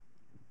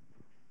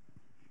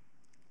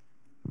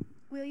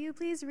Will you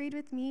please read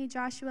with me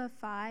Joshua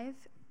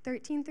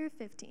 5:13 through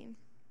 15?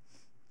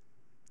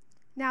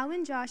 Now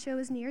when Joshua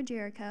was near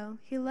Jericho,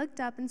 he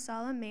looked up and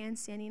saw a man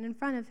standing in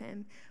front of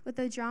him with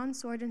a drawn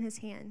sword in his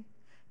hand.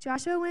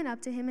 Joshua went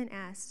up to him and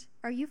asked,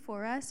 "Are you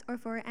for us or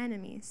for our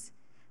enemies?"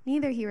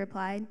 "Neither," he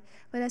replied,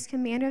 "but as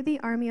commander of the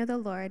army of the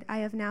Lord, I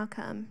have now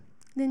come."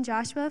 Then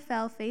Joshua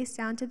fell face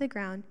down to the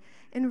ground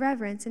in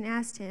reverence and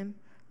asked him,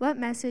 "What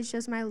message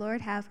does my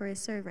Lord have for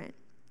his servant?"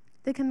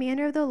 The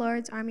commander of the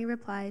Lord's army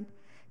replied,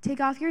 "Take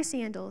off your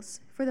sandals,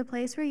 for the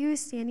place where you are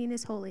standing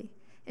is holy."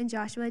 And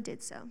Joshua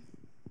did so.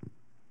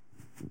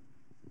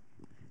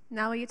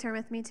 Now will you turn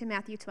with me to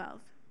Matthew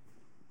 12.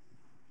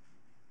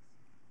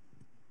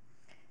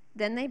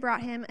 Then they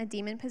brought him a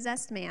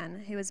demon-possessed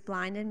man who was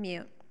blind and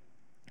mute,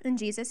 and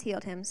Jesus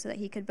healed him so that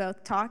he could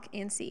both talk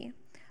and see.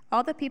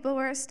 All the people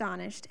were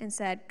astonished and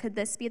said, "Could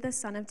this be the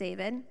son of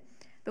David?"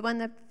 But when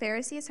the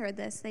Pharisees heard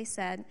this, they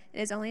said,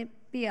 "It is only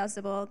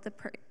Beelzebul, the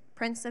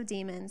prince of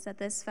demons, that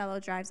this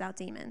fellow drives out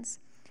demons."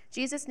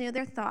 Jesus knew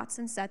their thoughts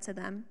and said to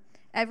them,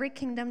 "Every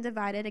kingdom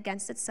divided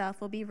against itself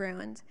will be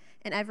ruined,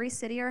 and every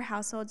city or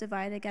household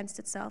divided against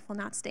itself will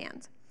not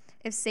stand.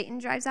 If Satan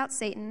drives out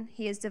Satan,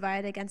 he is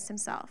divided against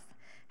himself.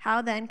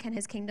 How then can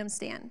his kingdom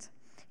stand?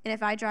 And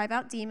if I drive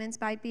out demons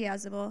by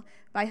Beelzebul,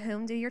 by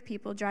whom do your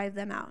people drive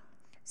them out?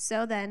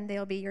 So then they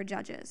will be your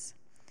judges.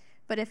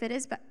 But if it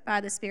is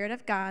by the Spirit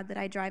of God that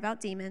I drive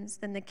out demons,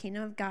 then the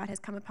kingdom of God has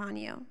come upon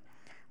you.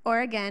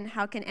 Or again,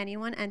 how can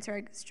anyone enter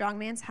a strong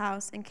man's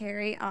house and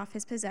carry off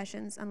his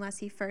possessions unless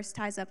he first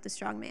ties up the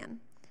strong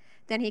man?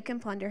 Then he can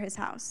plunder his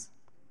house.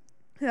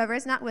 Whoever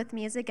is not with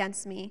me is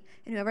against me,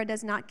 and whoever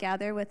does not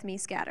gather with me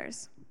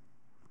scatters."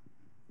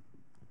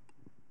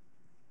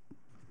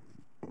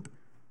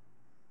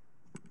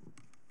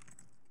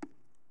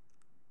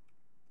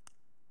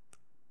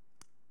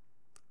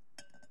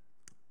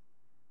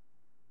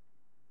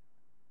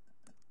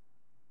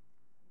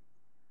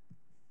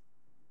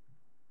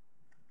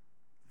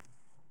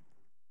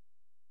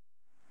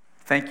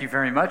 Thank you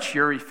very much,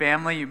 Uri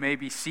family. You may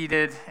be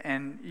seated,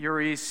 and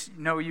Uri's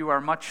know you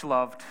are much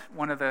loved.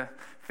 One of the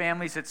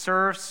families that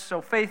serves so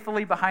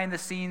faithfully behind the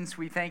scenes.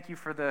 We thank you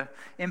for the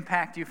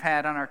impact you've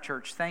had on our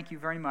church. Thank you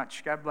very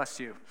much. God bless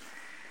you.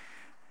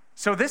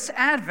 So this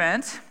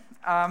Advent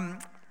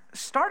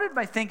started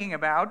by thinking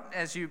about,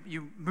 as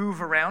you move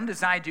around,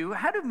 as I do,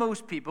 how do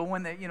most people,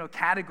 when the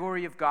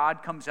category of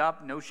God comes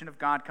up, notion of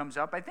God comes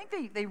up, I think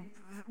they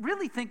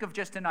really think of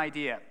just an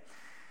idea.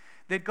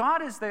 That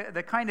God is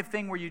the kind of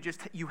thing where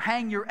you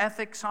hang your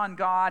ethics on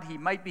God. He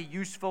might be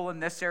useful in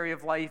this area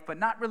of life, but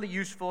not really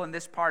useful in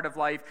this part of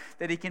life.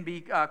 That he can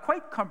be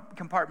quite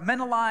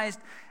compartmentalized.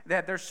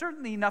 That there's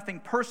certainly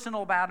nothing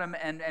personal about him,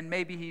 and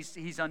maybe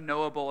he's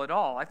unknowable at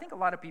all. I think a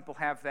lot of people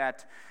have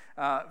that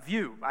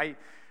view. I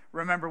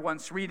remember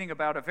once reading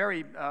about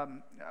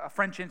a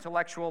French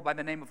intellectual by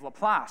the name of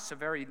Laplace, a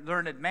very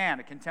learned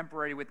man, a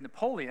contemporary with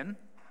Napoleon.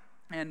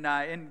 And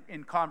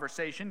in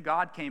conversation,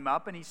 God came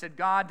up and he said,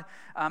 "God,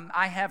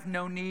 I have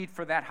no need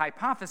for that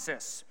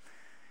hypothesis."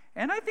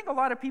 And I think a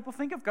lot of people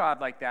think of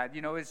God like that.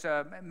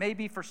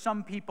 Maybe for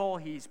some people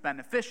he's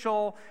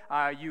beneficial.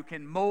 You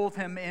can mold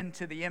him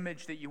into the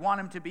image that you want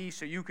him to be,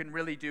 so you can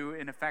really do,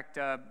 in effect,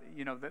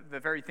 the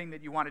very thing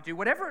that you want to do.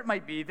 Whatever it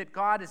might be, that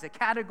God is a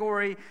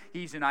category,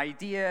 he's an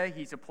idea,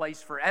 he's a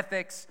place for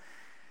ethics.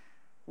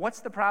 What's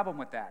the problem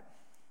with that?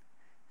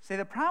 See,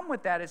 the problem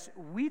with that is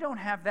we don't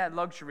have that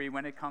luxury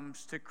when it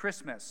comes to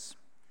Christmas.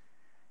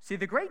 See,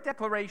 the great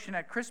declaration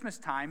at Christmas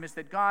time is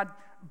that God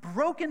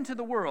broke into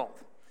the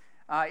world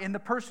in the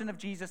person of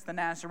Jesus the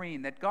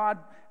Nazarene, that God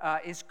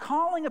is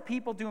calling a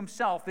people to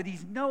himself, that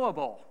he's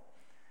knowable.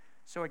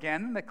 So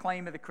again, the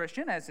claim of the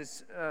Christian, as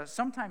is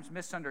sometimes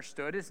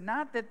misunderstood, is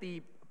not that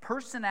the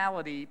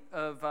personality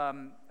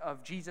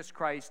of Jesus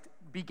Christ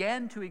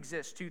began to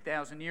exist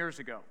 2,000 years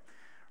ago.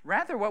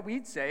 Rather, what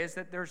we'd say is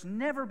that there's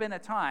never been a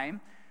time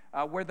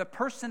where the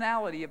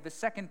personality of the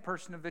second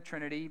person of the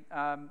Trinity,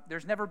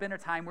 there's never been a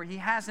time where he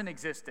hasn't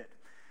existed.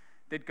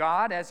 That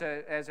God, as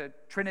a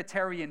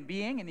Trinitarian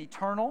being, an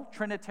eternal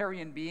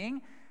Trinitarian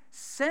being,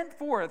 sent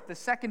forth the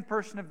second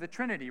person of the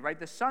Trinity, right?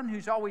 The Son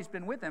who's always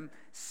been with him,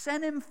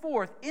 sent him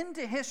forth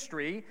into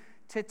history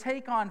to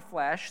take on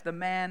flesh, the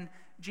man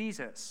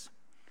Jesus.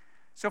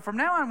 So from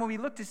now on, when we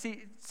look to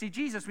see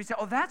Jesus, we say,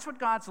 oh, that's what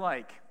God's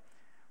like.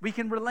 We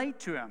can relate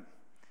to him.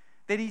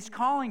 That he's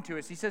calling to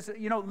us. He says,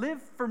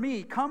 live for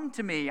me, come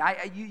to me.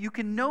 You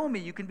can know me,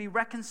 you can be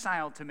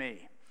reconciled to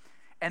me.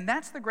 And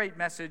that's the great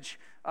message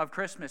of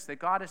Christmas, that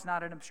God is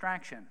not an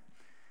abstraction,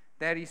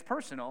 that he's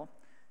personal,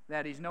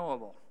 that he's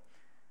knowable.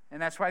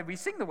 And that's why we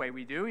sing the way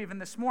we do. Even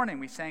this morning,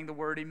 we sang the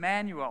word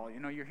Emmanuel.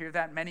 You'll hear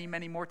that many,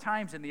 many more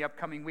times in the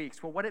upcoming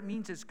weeks. Well, what it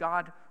means is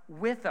God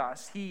with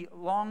us. He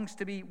longs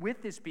to be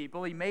with his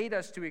people. He made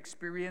us to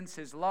experience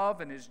his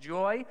love and his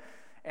joy.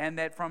 And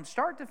that from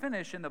start to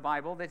finish in the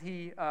Bible, that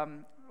he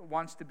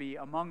wants to be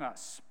among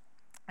us.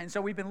 And so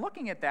we've been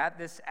looking at that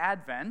this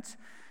Advent,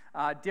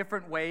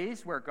 different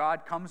ways where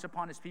God comes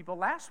upon his people.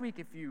 Last week,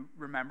 if you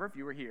remember, if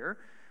you were here,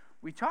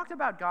 we talked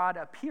about God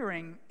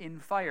appearing in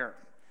fire.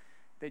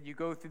 that you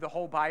go through the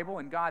whole Bible,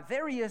 and God,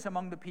 there he is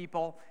among the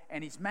people,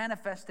 and he's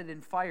manifested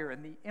in fire.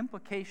 And the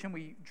implication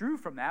we drew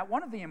from that,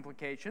 one of the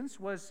implications,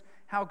 was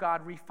how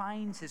God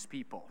refines his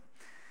people.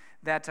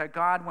 That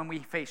God, when we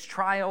face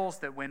trials,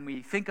 that when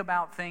we think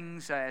about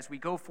things as we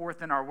go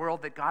forth in our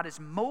world, that God is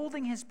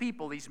molding his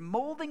people. He's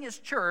molding his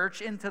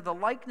church into the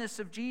likeness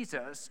of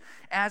Jesus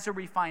as a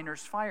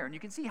refiner's fire. And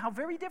you can see how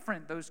very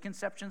different those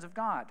conceptions of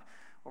God.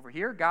 Over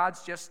here,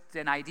 God's just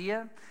an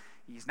idea.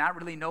 He's not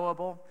really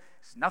knowable.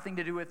 It's nothing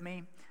to do with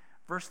me.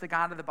 Versus the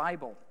God of the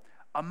Bible,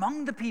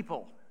 among the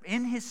people,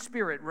 in his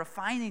spirit,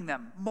 refining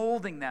them,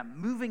 molding them,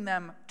 moving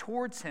them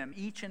towards him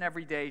each and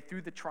every day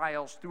through the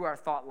trials, through our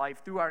thought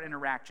life, through our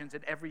interactions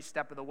at every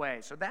step of the way.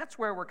 So that's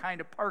where we're kind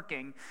of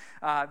parking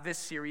this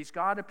series,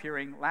 God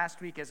appearing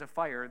last week as a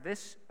fire,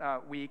 this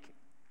week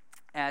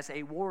as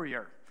a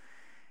warrior.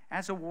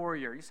 As a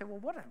warrior. You say, well,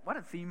 what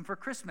a theme for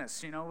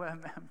Christmas,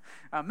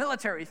 a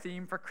military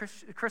theme for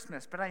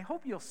Christmas. But I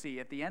hope you'll see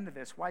at the end of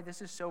this why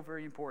this is so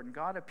very important.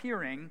 God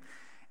appearing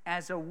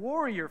as a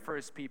warrior for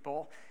his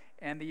people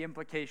and the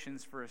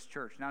implications for his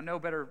church. Now, no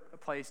better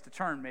place to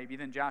turn maybe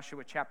than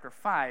Joshua chapter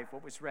 5,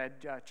 what was read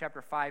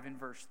chapter 5 in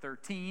verse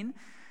 13.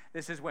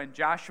 This is when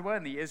Joshua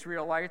and the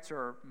Israelites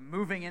are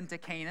moving into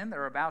Canaan.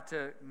 They're about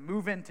to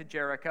move into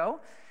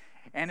Jericho,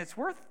 and it's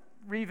worth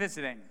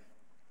revisiting.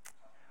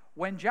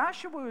 When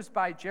Joshua was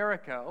by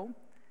Jericho,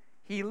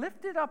 he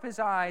lifted up his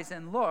eyes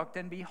and looked,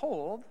 and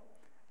behold,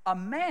 a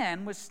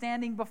man was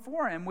standing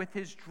before him with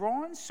his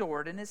drawn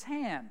sword in his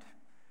hand.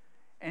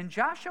 And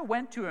Joshua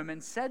went to him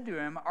and said to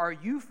him, "Are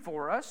you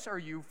for us, or are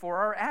you for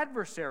our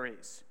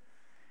adversaries?"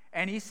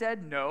 And he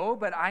said, "No,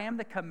 but I am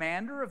the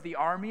commander of the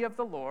army of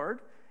the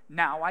Lord.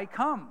 Now I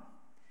come."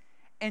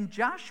 And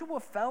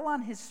Joshua fell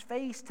on his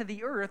face to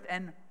the earth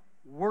and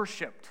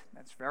worshipped.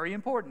 That's very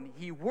important.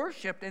 He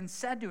worshipped and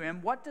said to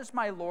him, "What does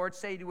my Lord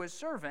say to his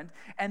servant?"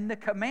 And the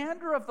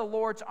commander of the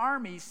Lord's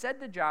army said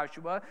to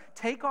Joshua,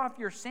 "Take off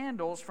your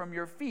sandals from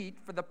your feet,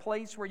 for the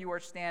place where you are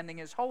standing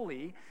is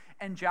holy."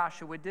 And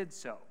Joshua did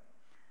so.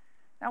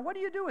 Now, what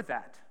do you do with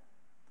that?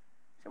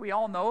 So we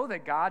all know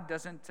that God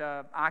doesn't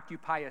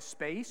occupy a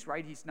space,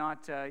 right? He's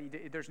not.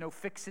 There's no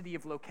fixity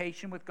of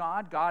location with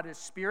God. God is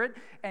spirit.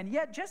 And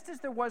yet, just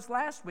as there was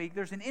last week,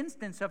 there's an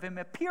instance of him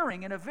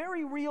appearing in a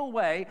very real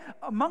way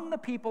among the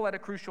people at a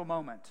crucial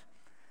moment.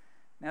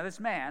 Now, this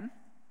man,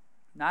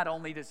 not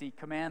only does he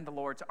command the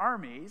Lord's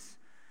armies,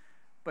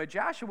 but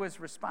Joshua's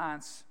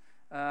response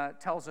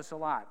tells us a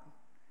lot.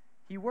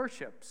 He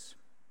worships.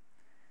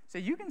 So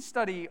you can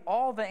study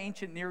all the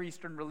ancient Near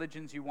Eastern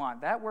religions you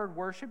want. That word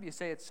worship, you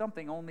say it's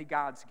something only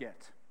gods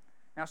get.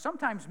 Now,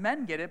 sometimes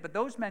men get it, but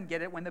those men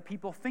get it when the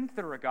people think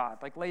they're a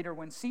god. Like later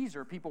when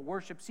Caesar, people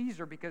worship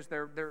Caesar because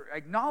they're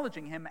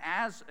acknowledging him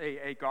as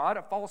a god,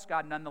 a false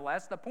god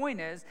nonetheless. The point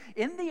is,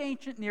 in the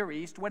ancient Near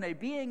East, when a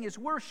being is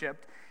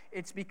worshipped,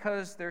 it's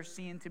because they're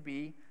seen to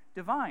be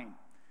divine.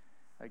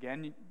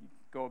 Again, you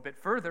go a bit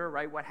further,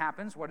 right? What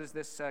happens? What does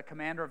this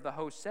commander of the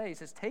host say? He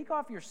says, "Take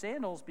off your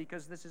sandals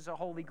because this is a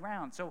holy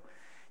ground." So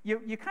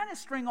you kind of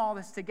string all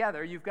this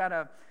together. You've got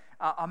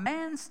a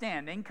man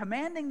standing,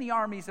 commanding the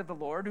armies of the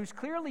Lord, who's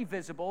clearly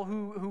visible,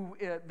 who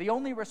the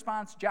only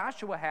response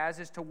Joshua has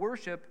is to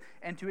worship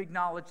and to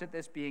acknowledge that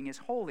this being is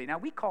holy. Now,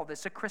 we call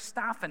this a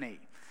Christophany,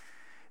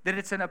 that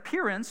it's an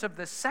appearance of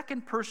the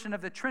second person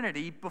of the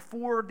Trinity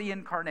before the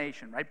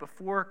incarnation, right?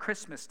 Before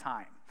Christmas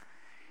time.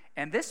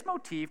 And this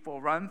motif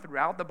will run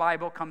throughout the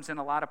Bible, comes in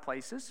a lot of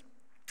places.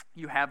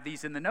 You have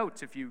these in the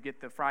notes. If you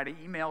get the Friday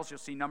emails, you'll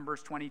see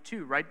Numbers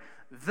 22, right?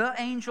 The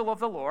angel of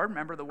the Lord,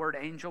 remember the word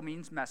angel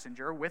means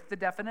messenger, with the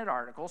definite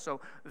article.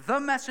 So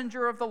the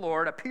messenger of the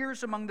Lord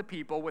appears among the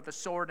people with a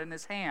sword in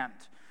his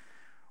hand.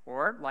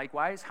 Or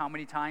likewise, how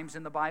many times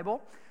in the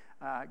Bible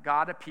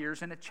God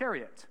appears in a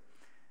chariot?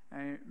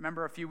 I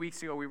remember a few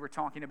weeks ago we were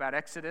talking about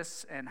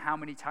Exodus and how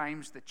many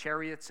times the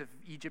chariots of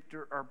Egypt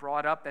are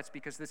brought up. That's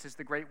because this is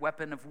the great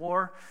weapon of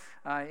war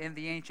in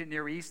the ancient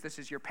Near East. This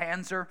is your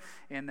Panzer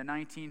in the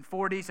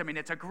 1940s. I mean,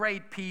 it's a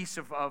great piece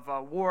of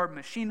war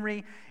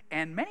machinery.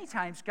 And many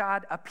times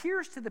God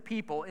appears to the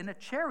people in a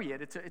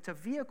chariot. It's a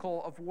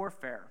vehicle of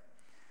warfare.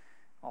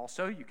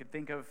 Also, you could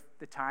think of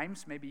the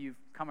times, maybe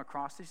you've come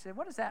across this. You say,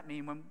 what does that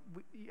mean?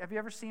 Have you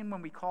ever seen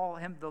when we call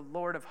him the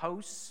Lord of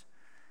Hosts?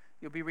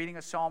 You'll be reading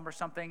a psalm or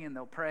something, and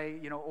they'll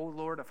pray, "O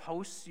Lord of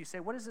hosts." You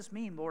say, what does this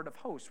mean, Lord of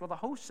hosts? Well, the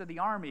hosts are the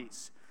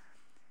armies.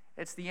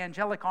 It's the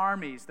angelic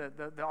armies,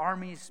 the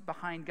armies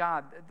behind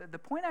God. The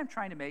point I'm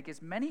trying to make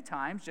is many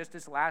times, just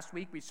as last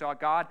week we saw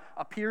God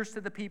appears to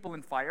the people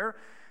in fire,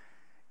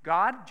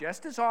 God,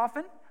 just as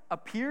often,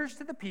 appears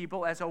to the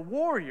people as a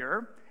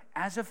warrior,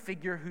 as a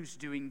figure who's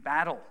doing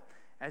battle,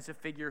 as a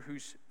figure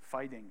who's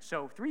fighting.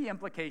 So 3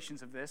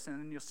 implications of this, and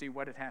then you'll see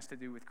what it has to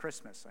do with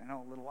Christmas. I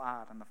know a little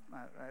odd on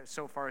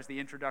so far as the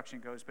introduction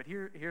goes, but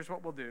here's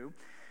what we'll do.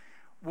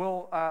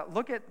 We'll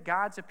look at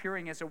God's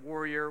appearing as a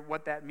warrior,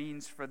 what that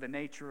means for the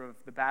nature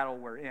of the battle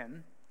we're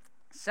in.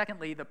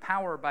 Secondly, the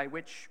power by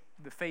which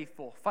the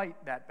faithful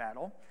fight that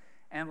battle.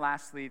 And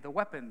lastly, the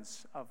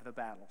weapons of the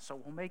battle. So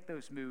we'll make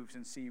those moves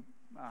and see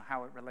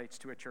how it relates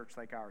to a church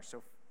like ours.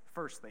 So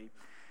Firstly,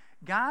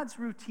 God's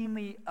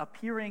routinely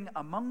appearing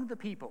among the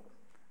people,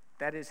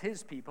 that is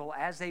his people,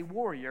 as a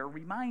warrior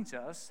reminds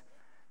us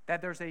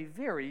that there's a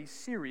very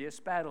serious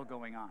battle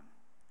going on.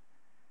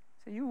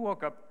 So you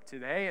woke up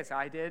today, as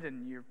I did,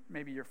 and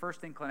maybe your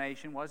first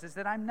inclination is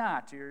that I'm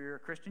not. You're a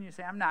Christian, you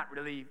say, I'm not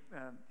really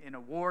in a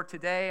war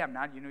today. I'm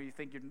not, you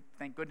think,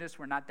 thank goodness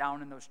we're not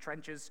down in those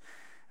trenches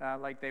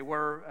like they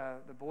were,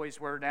 the boys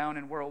were down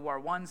in World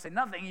War I. Say,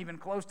 nothing even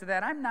close to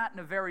that. I'm not in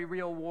a very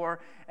real war.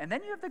 And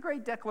then you have the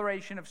great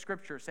declaration of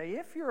Scripture. Say,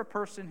 if you're a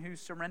person who's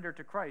surrendered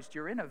to Christ,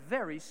 you're in a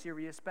very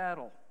serious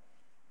battle.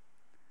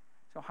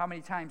 So how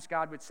many times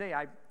God would say,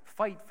 I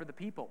fight for the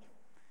people.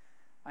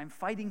 I'm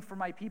fighting for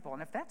my people.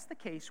 And if that's the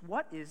case,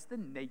 what is the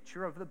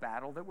nature of the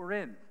battle that we're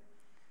in?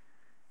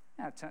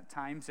 Now,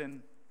 times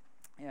in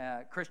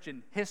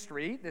Christian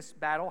history, this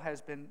battle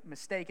has been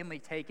mistakenly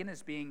taken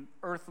as being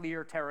earthly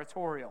or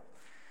territorial.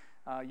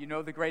 You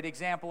know the great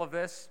example of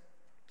this.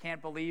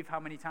 Can't believe how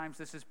many times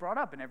this is brought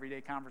up in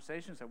everyday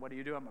conversations. So what do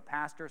you do? I'm a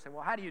pastor. Say,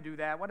 well, how do you do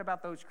that? What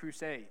about those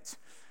crusades?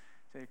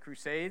 Say,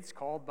 crusades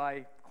called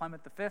by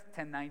Clement V,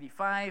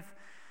 1095,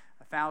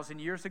 1,000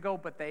 years ago,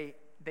 but they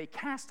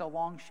cast a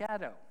long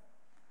shadow.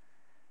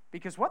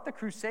 Because what the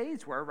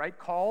Crusades were, right,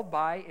 called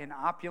by an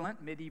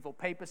opulent medieval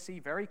papacy,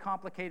 very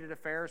complicated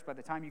affairs. By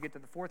the time you get to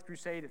the Fourth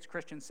Crusade, it's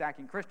Christians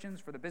sacking Christians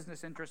for the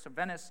business interests of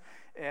Venice.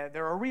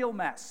 They're a real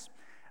mess.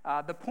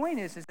 The point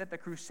is that the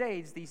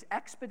Crusades, these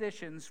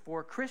expeditions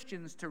for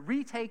Christians to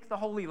retake the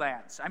Holy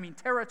Lands, I mean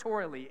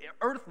territorially,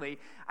 earthly,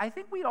 I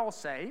think we'd all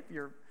say, if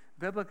you're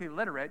biblically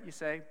literate, you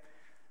say,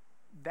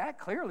 that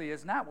clearly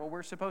is not what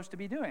we're supposed to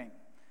be doing.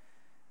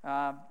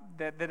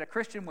 That a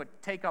Christian would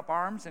take up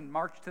arms and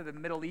march to the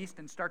Middle East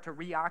and start to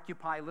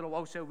reoccupy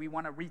so we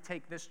want to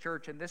retake this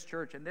church and this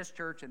church and this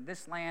church and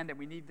this land, and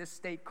we need this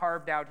state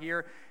carved out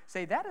here.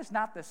 Say, that is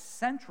not the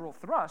central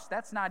thrust.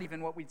 That's not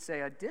even what we'd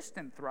say a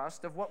distant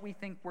thrust of what we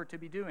think we're to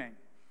be doing.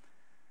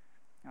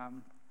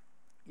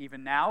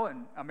 Even now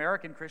in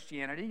American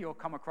Christianity, you'll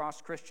come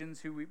across Christians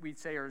who we'd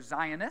say are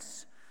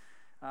Zionists.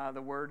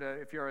 The word,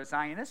 if you're a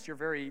Zionist, you're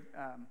very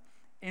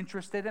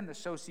interested in the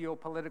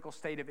socio-political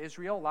state of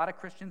Israel. A lot of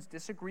Christians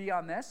disagree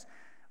on this.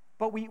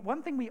 But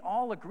one thing we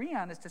all agree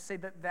on is to say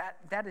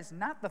that is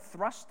not the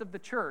thrust of the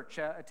church.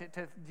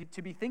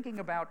 To be thinking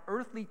about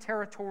earthly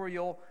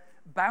territorial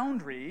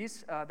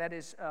boundaries, that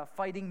is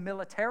fighting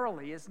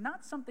militarily, is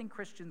not something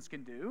Christians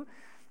can do.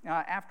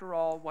 After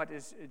all, what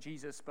is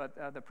Jesus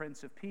but the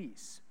Prince of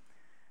Peace?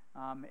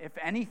 If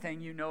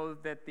anything, you know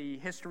that the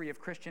history of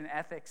Christian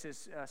ethics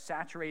is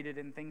saturated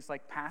in things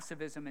like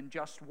pacifism and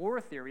just war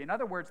theory. In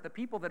other words, the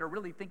people that are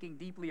really thinking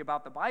deeply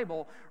about the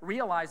Bible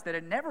realize that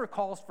it never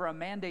calls for a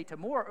mandate to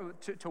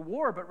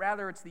war, but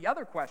rather it's the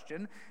other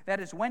question,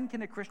 that is, when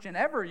can a Christian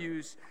ever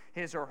use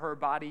his or her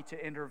body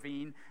to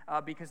intervene?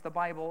 Because the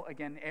Bible,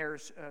 again,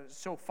 errs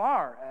so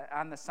far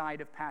on the side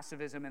of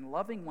pacifism and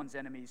loving one's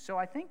enemies. So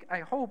I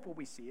hope what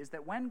we see is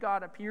that when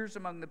God appears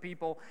among the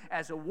people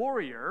as a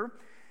warrior,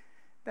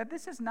 that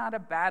this is not a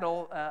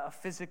battle, a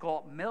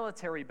physical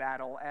military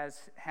battle,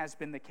 as has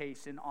been the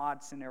case in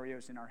odd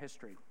scenarios in our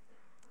history.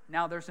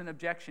 Now, there's an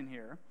objection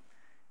here,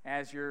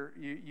 as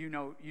you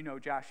know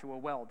Joshua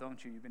well,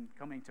 don't you? You've been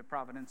coming to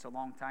Providence a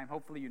long time.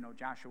 Hopefully you know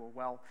Joshua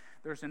well.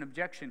 There's an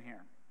objection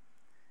here,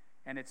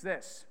 and it's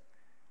this.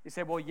 You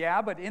say, well,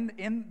 yeah, but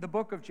in the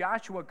book of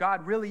Joshua,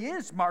 God really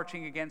is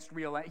marching against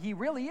he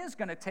really is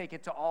going to take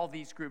it to all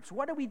these groups.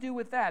 What do we do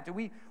with that? Do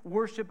we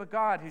worship a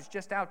God who's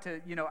just out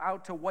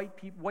to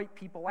wipe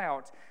people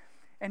out?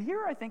 And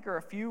here I think are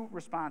a few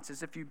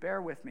responses. If you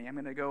bear with me, I'm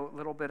going to go a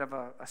little bit of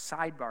a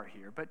sidebar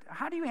here. But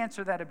how do you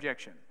answer that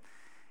objection?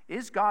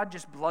 Is God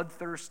just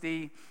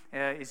bloodthirsty?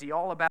 Is he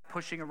all about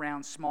pushing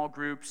around small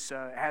groups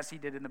as he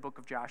did in the book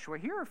of Joshua?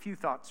 Here are a few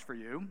thoughts for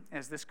you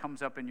as this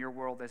comes up in your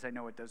world, as I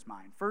know it does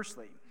mine.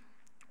 Firstly,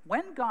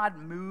 when God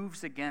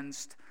moves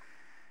against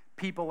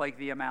people like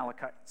the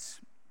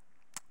Amalekites,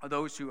 or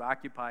those who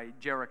occupy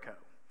Jericho,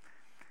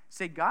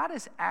 say God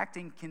is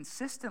acting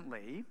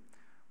consistently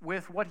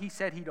with what he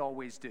said he'd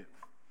always do.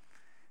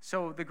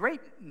 So the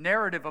great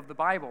narrative of the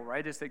Bible,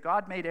 right, is that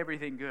God made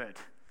everything good.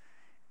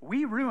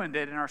 We ruined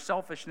it in our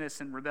selfishness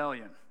and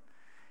rebellion.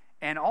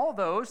 And all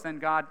those, then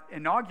God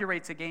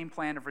inaugurates a game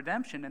plan of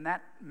redemption, and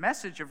that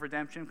message of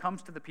redemption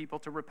comes to the people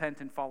to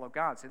repent and follow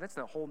God. So that's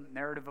the whole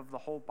narrative of the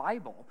whole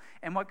Bible.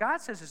 And what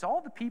God says is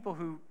all the people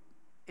who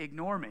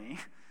ignore me,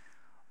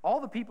 all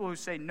the people who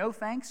say, no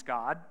thanks,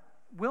 God,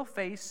 will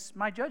face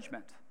my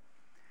judgment.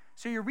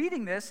 So you're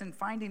reading this and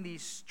finding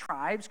these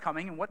tribes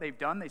coming, and what they've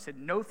done, they said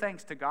no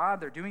thanks to God.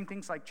 They're doing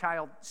things like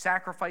child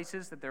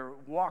sacrifices, that they're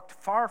walked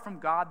far from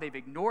God. They've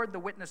ignored the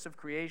witness of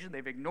creation.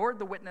 They've ignored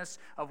the witness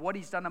of what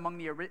he's done among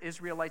the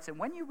Israelites. And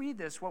when you read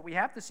this, what we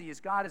have to see is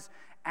God is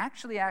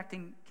actually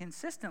acting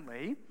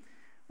consistently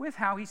with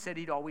how he said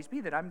he'd always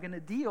be, that I'm going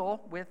to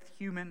deal with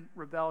human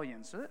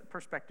rebellion. So that's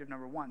perspective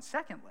number one.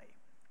 Secondly,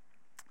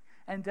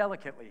 and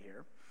delicately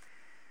here,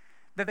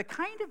 that the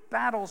kind of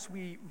battles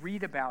we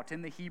read about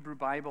in the Hebrew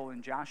Bible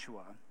in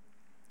Joshua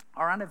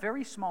are on a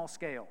very small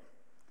scale.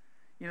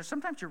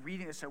 sometimes you're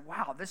reading and say,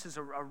 wow, this is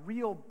a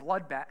real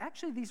bloodbath.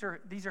 Actually, these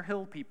are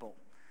hill people.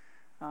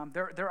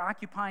 They're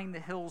occupying the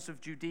hills of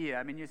Judea.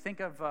 I mean, you think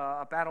of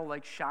a battle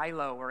like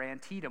Shiloh or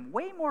Antietam,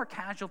 way more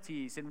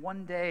casualties in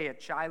one day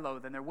at Shiloh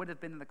than there would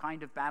have been in the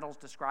kind of battles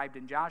described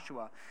in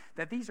Joshua.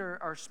 That these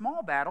are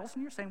small battles,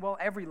 and you're saying, well,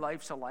 every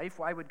life's a life.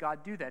 Why would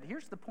God do that?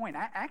 Here's the point.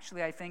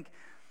 I think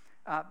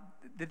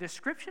the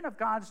description of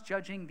God's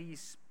judging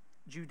these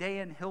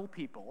Judean hill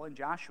people in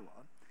Joshua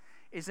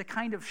is a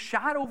kind of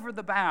shot over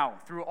the bow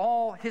through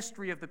all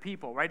history of the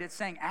people, right? It's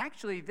saying,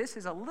 actually, this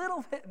is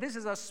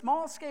a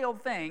small-scale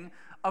thing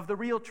of the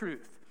real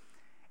truth.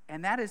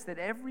 And that is that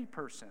every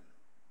person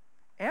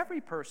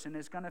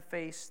is going to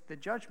face the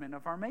judgment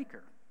of our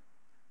Maker.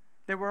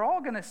 That we're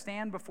all going to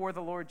stand before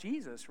the Lord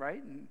Jesus,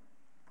 right? And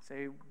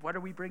say, what are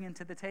we bringing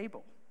to the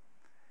table?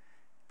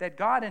 That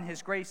God in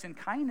his grace and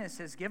kindness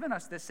has given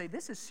us this, say,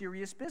 this is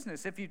serious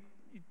business. If you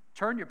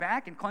turn your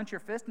back and clench your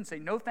fist and say,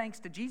 no thanks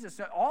to Jesus,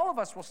 all of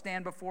us will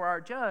stand before our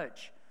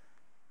judge.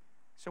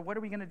 So what are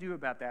we going to do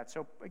about that?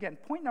 So again,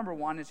 point number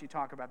one as you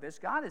talk about this,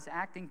 God is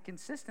acting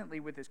consistently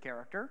with his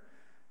character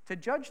to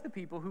judge the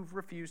people who've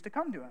refused to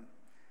come to him.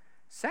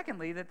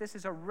 Secondly, that this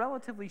is a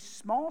relatively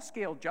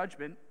small-scale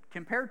judgment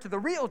compared to the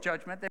real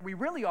judgment that we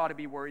really ought to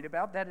be worried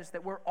about. That is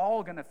that we're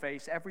all going to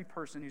face, every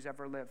person who's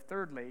ever lived.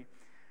 Thirdly,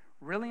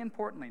 really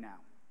importantly now,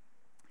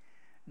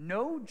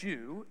 no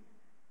Jew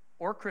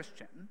or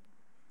Christian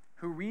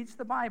who reads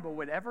the Bible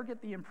would ever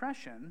get the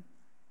impression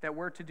that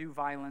we're to do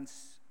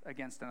violence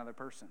against another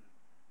person.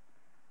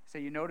 So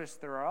you notice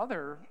there are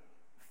other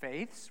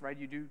faiths, right?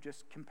 You do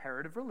just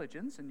comparative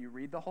religions, and you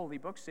read the holy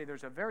books, say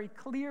there's a very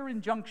clear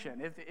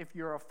injunction. If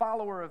you're a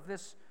follower of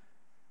this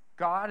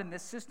God and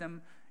this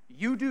system,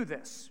 you do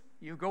this.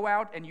 You go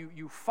out and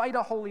you fight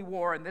a holy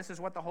war, and this is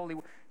what the holy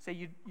war... Say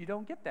you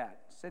don't get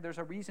that. Say there's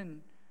a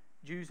reason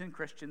Jews and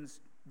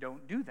Christians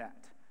don't do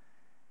that.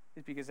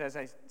 Is because, as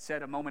I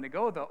said a moment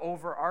ago, the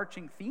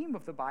overarching theme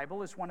of the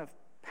Bible is one of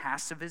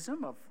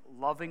pacifism, of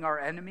loving our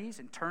enemies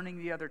and turning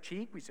the other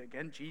cheek. We say,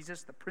 again,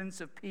 Jesus, the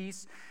Prince of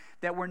Peace,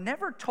 that we're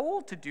never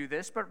told to do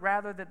this, but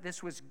rather that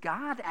this was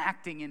God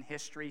acting in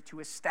history to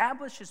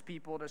establish his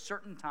people at a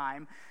certain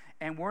time,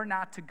 and we're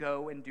not to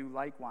go and do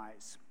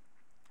likewise.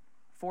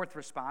 Fourth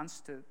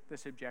response to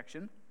this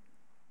objection,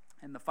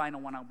 and the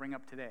final one I'll bring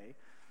up today,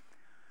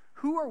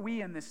 who are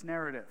we in this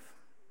narrative?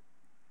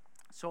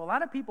 So a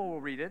lot of people will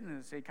read it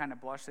and they kind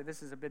of blush, say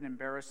this is a bit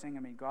embarrassing. I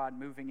mean, God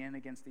moving in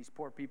against these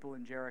poor people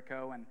in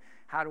Jericho, and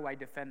how do I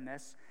defend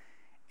this?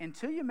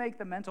 Until you make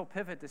the mental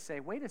pivot to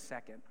say, wait a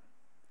second,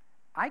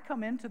 I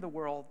come into the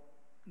world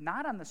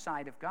not on the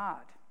side of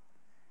God.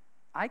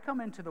 I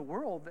come into the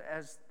world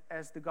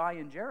as the guy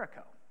in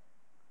Jericho.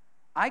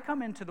 I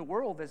come into the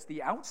world as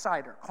the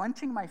outsider,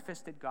 clenching my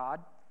fist at God,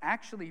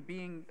 actually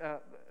being...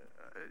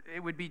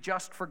 it would be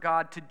just for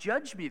God to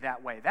judge me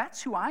that way.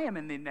 That's who I am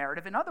in the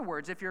narrative. In other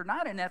words, if you're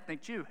not an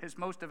ethnic Jew, as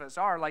most of us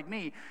are, like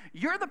me,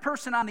 you're the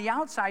person on the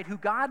outside who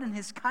God in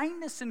his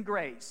kindness and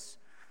grace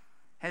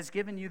has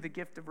given you the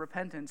gift of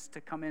repentance to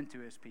come into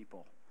his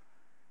people.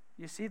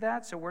 You see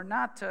that? So we're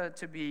not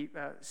to be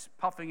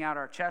puffing out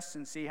our chests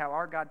and see how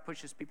our God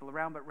pushes people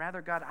around, but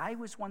rather, God, I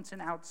was once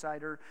an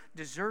outsider,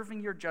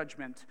 deserving your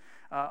judgment,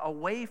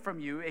 away from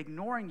you,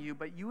 ignoring you,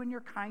 but you in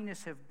your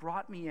kindness have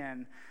brought me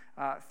in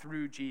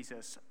through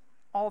Jesus.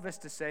 All this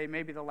to say,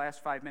 maybe the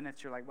last 5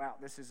 minutes, you're like, wow,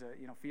 this is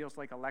feels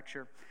like a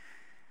lecture.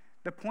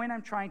 The point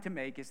I'm trying to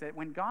make is that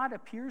when God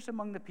appears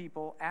among the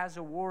people as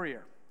a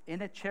warrior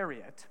in a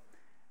chariot,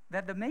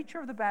 that the nature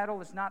of the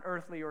battle is not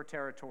earthly or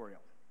territorial.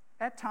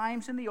 At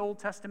times in the Old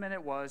Testament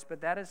it was,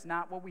 but that is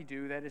not what we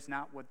do. That is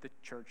not what the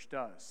church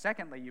does.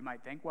 Secondly, you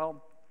might think,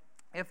 well,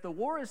 if the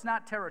war is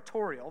not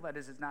territorial, that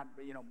is, it's not,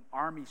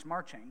 armies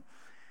marching,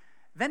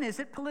 then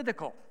is it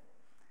political?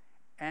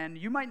 And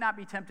you might not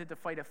be tempted to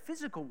fight a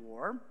physical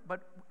war,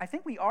 but I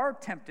think we are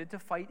tempted to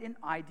fight an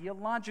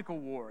ideological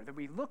war, that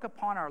we look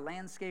upon our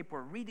landscape,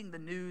 we're reading the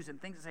news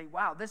and things and say,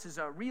 wow, this is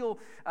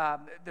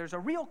there's a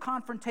real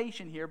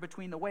confrontation here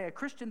between the way a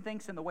Christian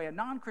thinks and the way a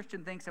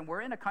non-Christian thinks, and we're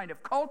in a kind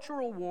of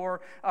cultural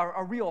war,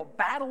 a real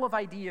battle of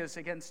ideas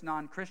against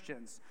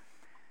non-Christians.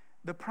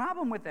 The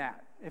problem with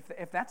that,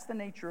 if that's the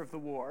nature of the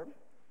war,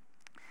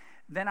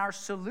 then our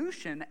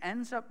solution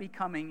ends up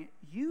becoming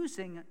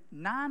using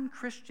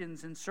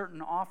non-Christians in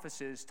certain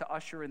offices to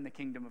usher in the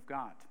kingdom of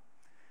God.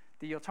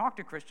 That you'll talk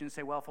to Christians and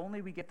say, well, if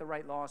only we get the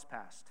right laws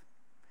passed.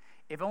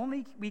 If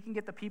only we can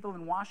get the people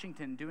in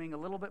Washington doing a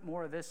little bit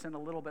more of this and a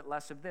little bit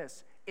less of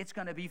this, it's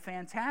going to be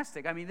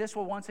fantastic. I mean, this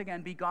will once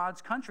again be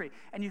God's country.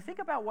 And you think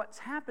about what's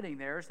happening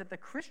there is that the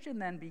Christian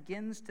then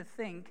begins to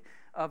think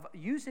of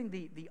using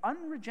the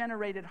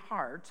unregenerated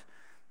heart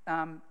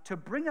to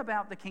bring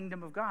about the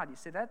kingdom of God. You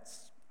say,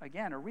 that's,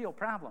 again, a real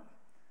problem.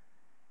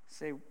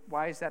 Say,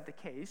 why is that the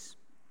case?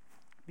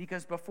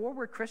 Because before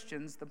we're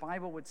Christians, the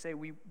Bible would say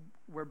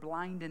we're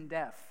blind and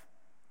deaf.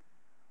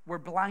 We're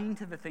blind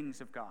to the things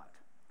of God.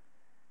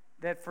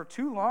 That for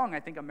too long, I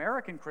think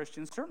American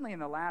Christians, certainly in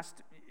the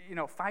last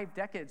 5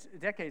 decades,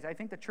 I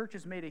think the church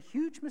has made a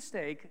huge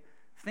mistake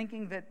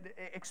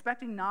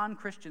expecting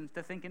non-Christians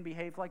to think and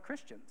behave like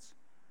Christians.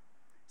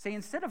 Say,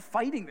 instead of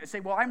fighting this, say,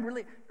 well,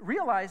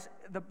 realize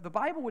the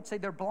Bible would say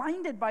they're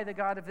blinded by the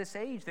God of this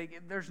age.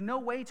 There's no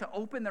way to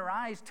open their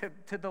eyes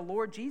to the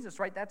Lord Jesus,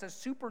 right? That's a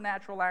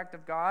supernatural act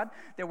of God,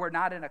 that we're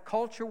not in a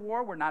culture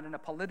war, we're not in a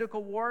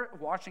political war.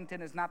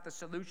 Washington is not the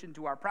solution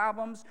to our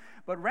problems,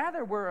 but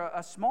rather we're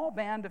a small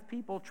band of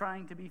people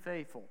trying to be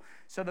faithful.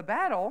 So the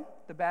battle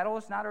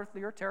is not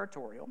earthly or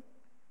territorial.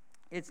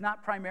 It's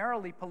not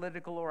primarily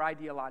political or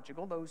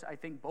ideological. I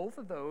think both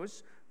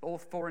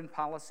foreign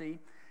policy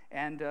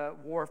and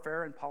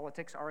warfare and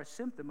politics are a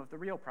symptom of the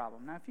real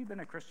problem. Now, if you've been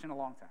a Christian a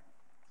long time,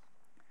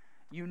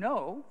 you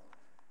know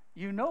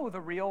the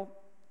real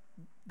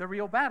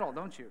battle,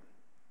 don't you?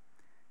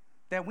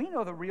 That we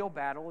know the real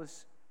battle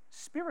is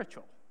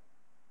spiritual.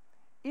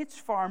 It's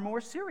far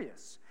more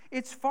serious.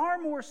 It's far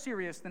more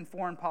serious than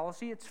foreign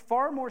policy. It's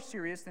far more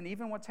serious than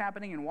even what's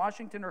happening in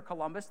Washington or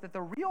Columbus, that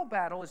the real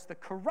battle is the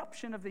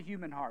corruption of the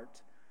human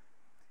heart.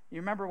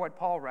 You remember what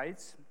Paul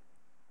writes?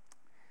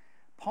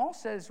 Paul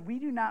says, we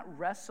do not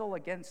wrestle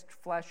against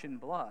flesh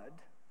and blood,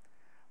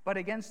 but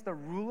against the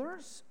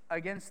rulers,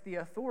 against the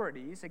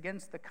authorities,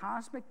 against the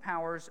cosmic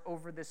powers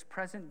over this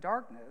present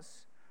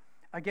darkness,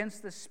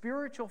 against the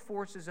spiritual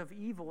forces of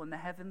evil in the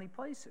heavenly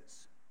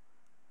places.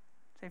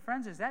 Say,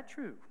 friends, is that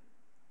true?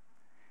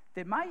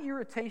 That my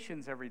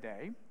irritations every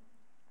day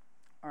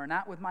are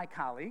not with my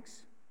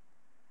colleagues,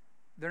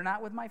 they're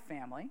not with my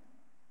family,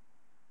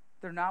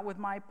 they're not with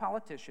my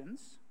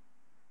politicians.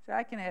 So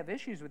I can have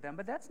issues with them,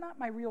 but that's not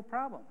my real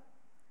problem.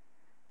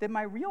 That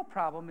my real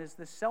problem is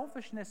the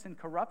selfishness and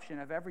corruption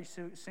of every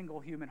single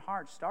human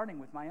heart, starting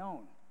with my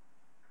own.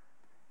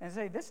 And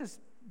say,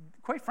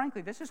 quite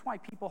frankly, this is why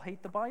people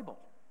hate the Bible.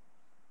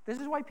 This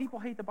is why people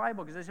hate the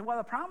Bible, because they say, well,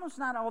 the problem's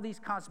not all these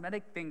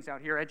cosmetic things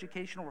out here,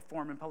 educational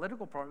reform and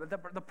political reform.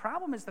 The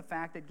problem is the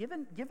fact that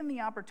given the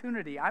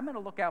opportunity, I'm going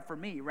to look out for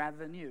me rather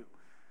than you.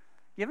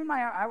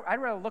 I'd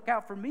rather look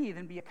out for me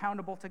than be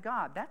accountable to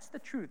God. That's the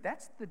truth.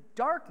 That's the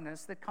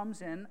darkness that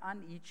comes in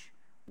on each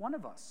one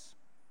of us.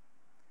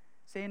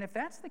 Saying, if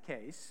that's the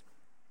case,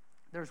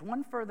 there's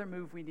one further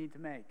move we need to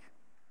make.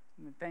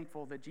 I'm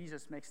thankful that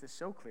Jesus makes this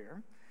so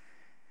clear,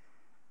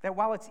 that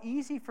while it's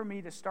easy for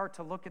me to start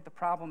to look at the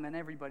problem in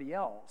everybody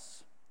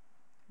else,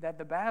 that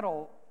the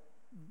battle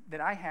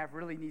that I have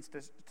really needs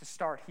to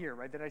start here,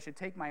 right? That I should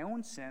take my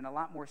own sin a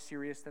lot more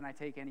serious than I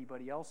take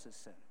anybody else's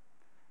sin.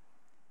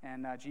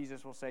 And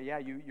Jesus will say, yeah,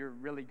 you're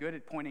really good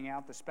at pointing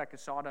out the speck of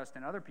sawdust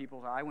in other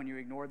people's eye when you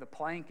ignore the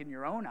plank in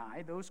your own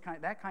eye.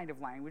 That kind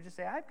of language to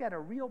say, I've got a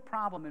real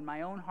problem in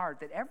my own heart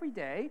that every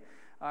day,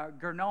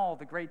 Gurnall,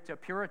 the great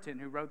Puritan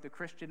who wrote The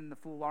Christian in the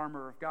Full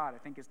Armor of God, I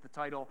think is the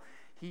title,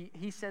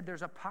 he said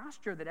there's a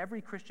posture that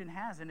every Christian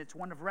has, and it's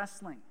one of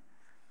wrestling.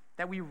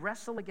 That we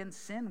wrestle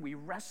against sin. We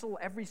wrestle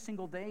every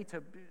single day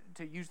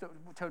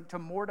to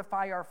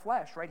mortify our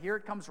flesh, right? Here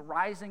it comes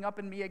rising up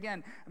in me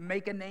again.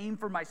 Make a name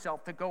for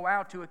myself, to go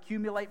out, to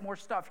accumulate more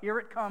stuff. Here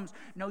it comes.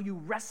 No, you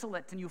wrestle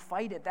it and you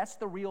fight it. That's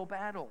the real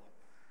battle.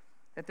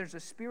 That there's a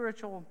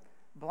spiritual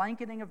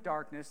blanketing of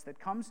darkness that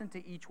comes into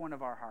each one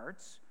of our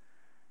hearts.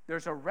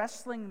 There's a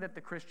wrestling that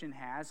the Christian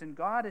has, and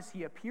God, as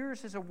he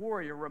appears as a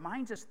warrior,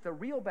 reminds us the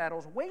real battle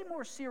is way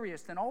more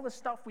serious than all the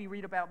stuff we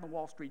read about in the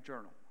Wall Street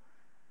Journal.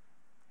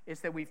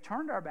 It's that we've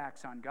turned our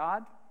backs on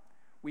God,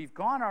 we've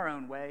gone our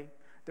own way.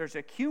 There's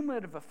a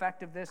cumulative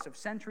effect of this, of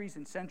centuries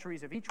and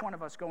centuries of each one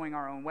of us going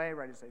our own way,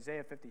 right? As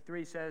Isaiah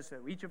 53 says, that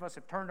each of us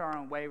have turned our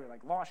own way. We're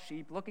like lost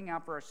sheep, looking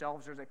out for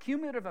ourselves. There's a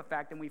cumulative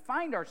effect, and we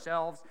find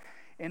ourselves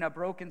in a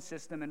broken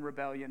system in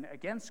rebellion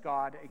against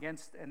God,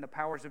 and the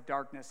powers of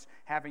darkness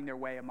having their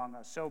way among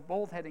us. So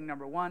bold heading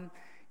number one,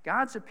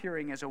 God's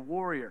appearing as a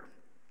warrior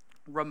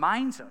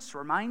reminds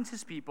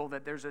his people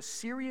that there's a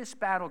serious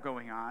battle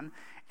going on,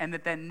 and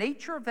that the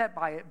nature of that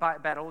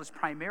battle is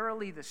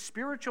primarily the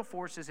spiritual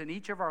forces in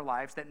each of our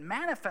lives that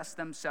manifest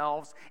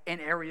themselves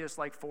in areas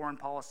like foreign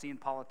policy and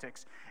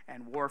politics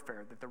and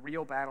warfare, that the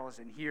real battle is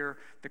in here,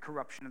 the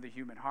corruption of the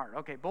human heart.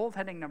 Okay, bold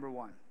heading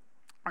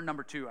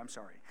number two.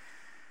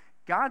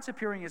 God's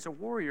appearing as a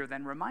warrior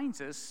then reminds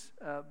us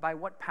by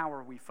what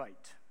power we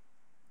fight.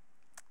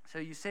 So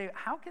you say,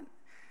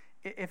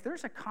 if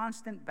there's a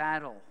constant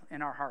battle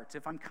in our hearts,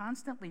 if I'm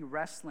constantly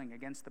wrestling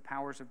against the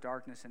powers of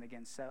darkness and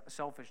against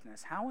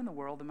selfishness, how in the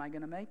world am I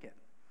going to make it?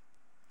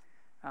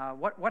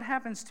 What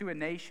happens to a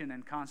nation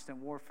in constant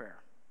warfare?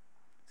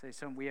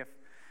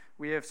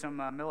 We have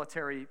some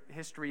military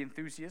history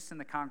enthusiasts in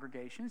the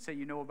congregation. So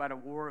you know about a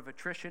war of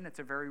attrition. It's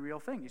a very real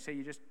thing. You say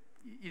you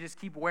just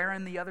keep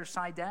wearing the other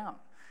side down.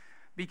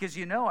 Because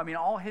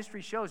all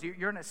history shows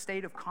you're in a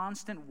state of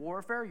constant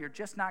warfare. You're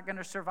just not going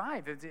to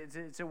survive.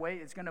 It's a way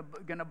it's going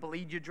to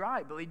bleed you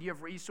dry, bleed you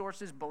of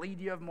resources, bleed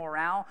you of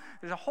morale.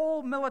 There's a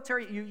whole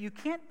military. You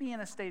can't be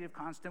in a state of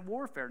constant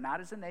warfare,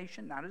 not as a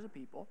nation, not as a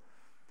people.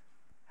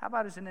 How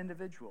about as an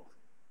individual?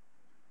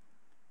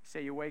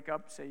 Say you wake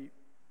up. Say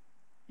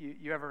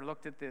you ever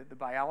looked at the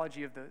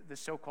biology of the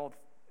so-called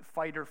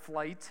fight or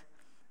flight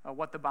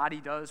what the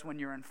body does when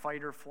you're in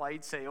fight or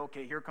flight. Say,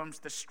 okay, here comes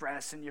the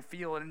stress, and you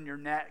feel it in your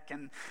neck,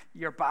 and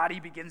your body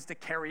begins to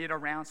carry it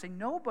around. Say,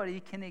 nobody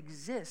can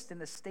exist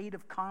in a state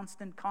of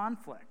constant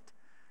conflict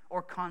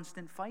or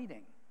constant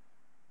fighting.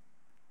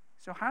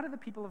 So how do the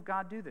people of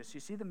God do this? You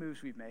see the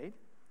moves we've made.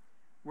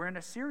 We're in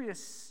a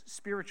serious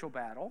spiritual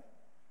battle.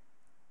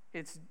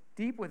 It's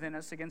deep within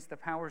us against the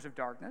powers of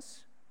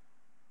darkness.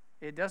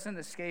 It doesn't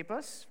escape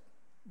us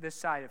this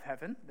side of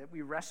heaven, that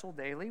we wrestle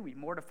daily, we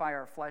mortify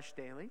our flesh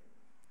daily.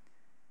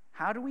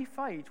 How do we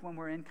fight when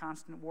we're in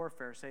constant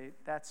warfare? Say,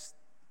 that's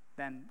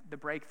then the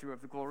breakthrough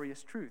of the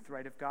glorious truth,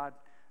 right, of God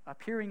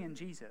appearing in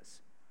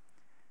Jesus.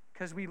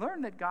 Because we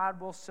learn that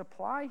God will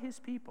supply his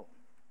people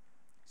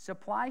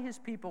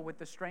with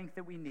the strength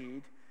that we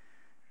need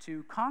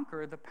to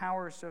conquer the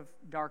powers of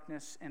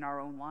darkness in our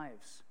own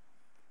lives.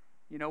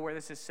 You know where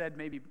this is said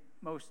maybe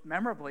most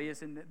memorably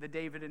is in the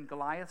David and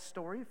Goliath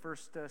story, 1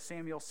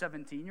 Samuel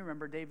 17. You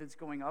remember David's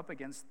going up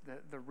against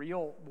the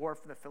real war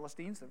for the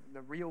Philistines,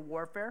 the real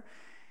warfare.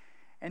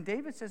 And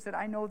David says that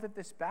I know that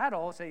this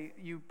battle, say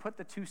you put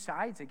the two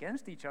sides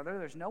against each other,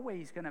 there's no way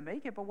he's going to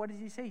make it. But what does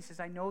he say? He says,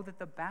 I know that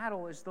the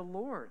battle is the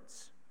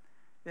Lord's,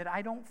 that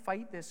I don't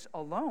fight this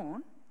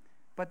alone,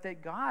 but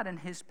that God and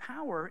his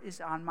power is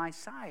on my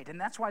side. And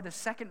that's why the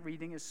second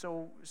reading is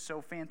so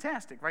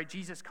fantastic, right?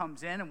 Jesus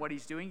comes in, and what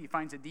he's doing, he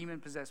finds a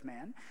demon-possessed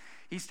man.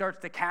 He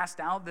starts to cast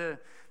out the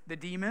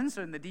demons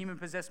and the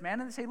demon-possessed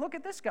man, and they say, look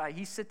at this guy,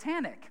 he's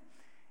satanic.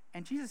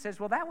 And Jesus says,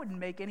 well, that wouldn't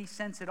make any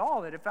sense at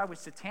all, that if I was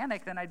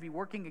satanic, then I'd be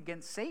working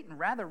against Satan.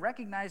 Rather,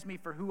 recognize me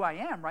for who I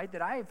am, right?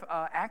 That I've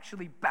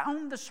actually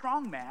bound the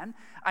strong man.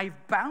 I've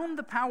bound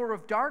the power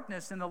of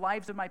darkness in the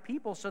lives of my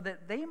people so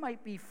that they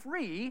might be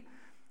free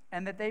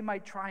and that they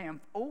might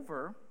triumph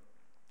over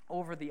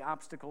the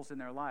obstacles in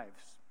their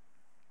lives.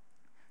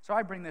 So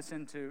I bring this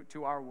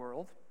into our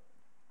world.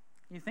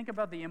 You think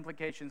about the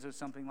implications of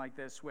something like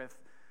this with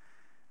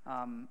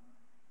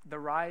the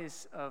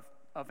rise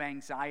of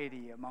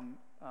anxiety among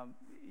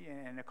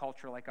in a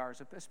culture like ours,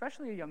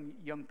 especially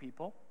young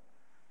people.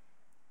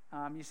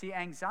 You see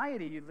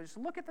anxiety, you just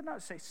look at the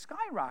numbers, say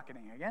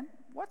skyrocketing again.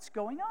 What's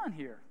going on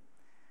here?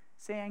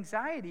 Say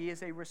anxiety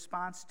is a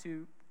response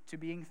to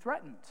being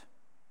threatened.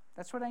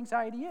 That's what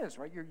anxiety is,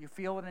 right? You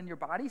feel it in your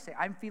body. Say,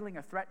 I'm feeling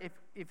a threat.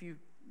 If you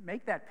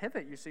make that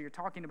pivot, you're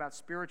talking about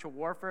spiritual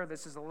warfare.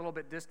 This is a little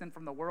bit distant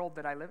from the world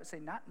that I live in. Say,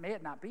 may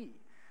it not be.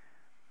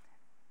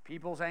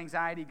 People's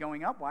anxiety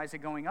going up. Why is it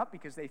going up?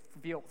 Because they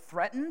feel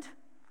threatened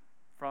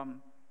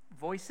from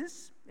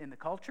voices in the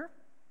culture.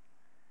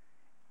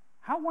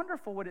 How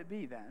wonderful would it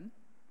be then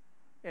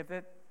if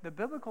the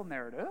biblical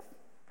narrative,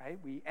 right,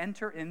 we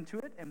enter into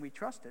it and we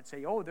trust it.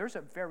 Say, oh, there's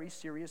a very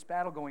serious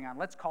battle going on.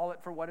 Let's call it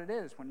for what it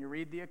is. When you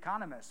read The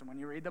Economist and when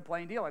you read The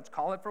Plain Deal, let's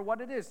call it for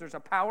what it is. There's a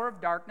power of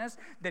darkness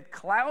that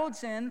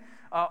clouds in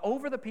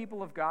over the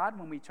people of God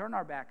when we turn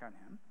our back on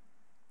him.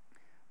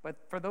 But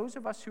for those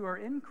of us who are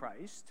in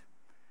Christ,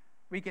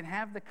 we can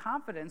have the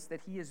confidence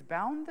that he has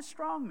bound the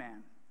strong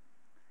man.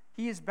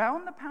 He has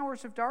bound the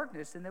powers of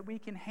darkness, and that we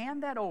can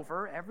hand that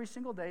over every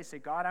single day. Say,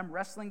 God, I'm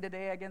wrestling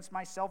today against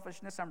my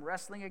selfishness. I'm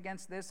wrestling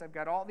against this. I've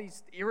got all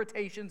these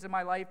irritations in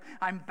my life.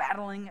 I'm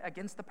battling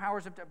against the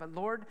powers of darkness. But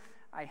Lord,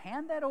 I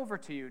hand that over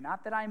to you.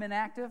 Not that I'm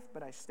inactive,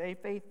 but I stay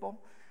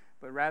faithful.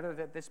 But rather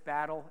that this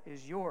battle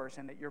is yours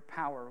and that your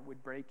power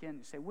would break in.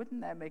 You say,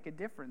 wouldn't that make a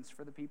difference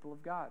for the people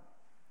of God?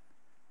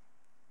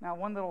 Now,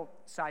 one little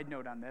side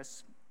note on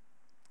this.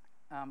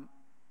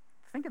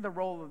 Think of the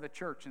role of the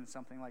church in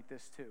something like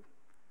this too.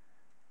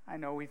 I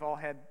know we've all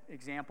had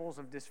examples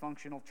of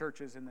dysfunctional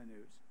churches in the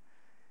news.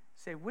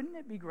 Say, wouldn't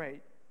it be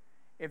great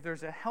if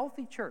there's a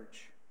healthy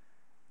church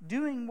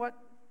doing what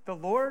the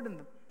Lord and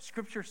the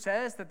Scripture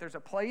says, that there's a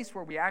place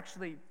where we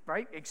actually,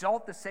 right,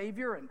 exalt the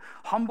Savior and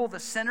humble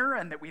the sinner,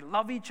 and that we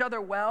love each other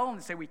well,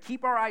 and say we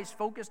keep our eyes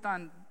focused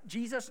on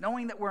Jesus,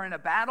 knowing that we're in a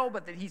battle,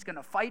 but that he's going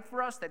to fight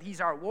for us, that he's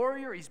our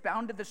warrior, he's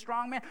bound to the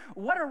strong man.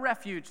 What a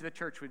refuge the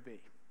church would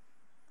be.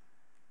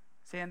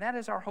 Say, and that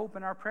is our hope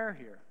and our prayer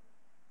here,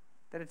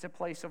 that it's a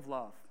place of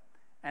love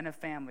and a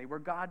family where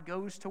God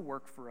goes to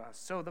work for us.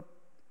 So the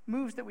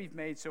moves that we've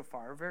made so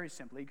far are very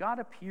simply, God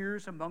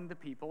appears among the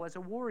people as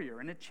a warrior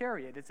in a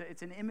chariot.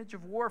 It's an image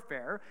of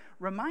warfare,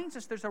 reminds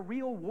us there's a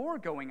real war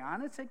going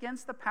on. It's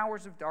against the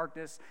powers of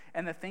darkness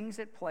and the things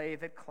at play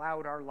that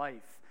cloud our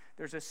life.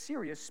 There's a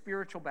serious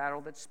spiritual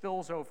battle that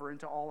spills over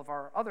into all of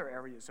our other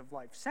areas of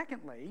life.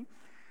 Secondly,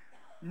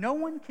 no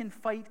one can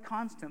fight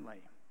constantly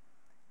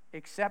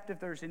except if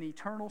there's an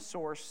eternal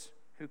source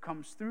who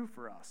comes through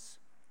for us.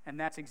 And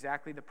that's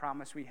exactly the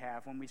promise we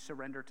have when we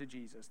surrender to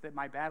Jesus, that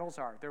my battles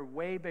they're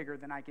way bigger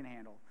than I can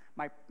handle.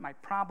 My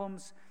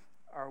problems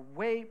are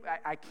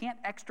I can't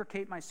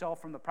extricate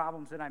myself from the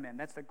problems that I'm in.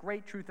 That's the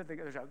great truth that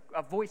there's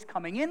a voice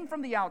coming in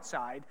from the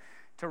outside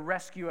to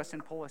rescue us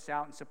and pull us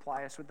out and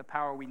supply us with the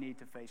power we need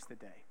to face the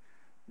day.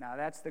 Now,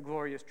 that's the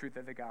glorious truth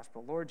of the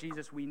gospel. Lord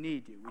Jesus, we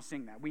need you. We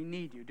sing that. We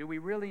need you. Do we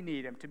really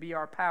need him to be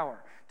our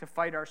power, to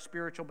fight our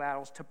spiritual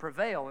battles, to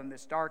prevail in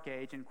this dark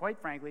age, and quite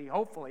frankly,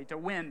 hopefully, to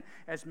win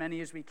as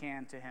many as we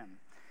can to him?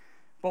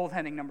 Bold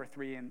heading number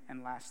 3,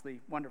 and lastly,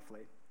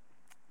 wonderfully,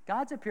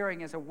 God's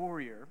appearing as a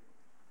warrior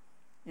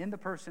in the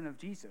person of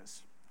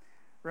Jesus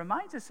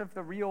reminds us of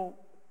the real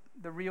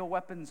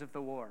weapons of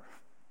the war.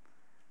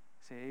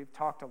 See, you've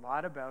talked a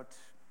lot about,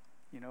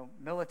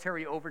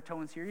 military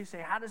overtones here. You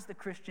say, how does the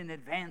Christian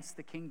advance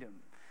the kingdom?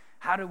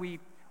 How do we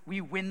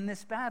win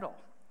this battle?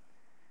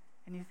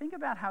 And you think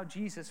about how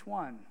Jesus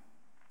won.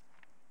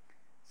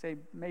 Say,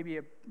 maybe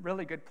a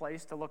really good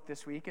place to look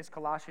this week is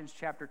Colossians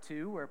chapter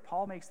 2, where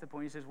Paul makes the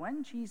point. He says,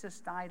 when Jesus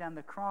died on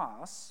the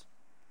cross,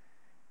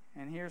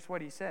 and here's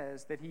what he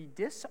says, that he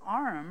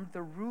disarmed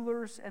the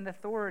rulers and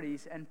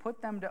authorities and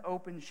put them to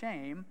open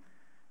shame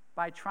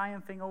by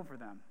triumphing over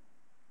them.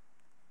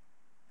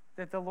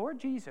 That the Lord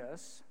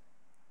Jesus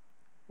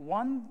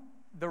won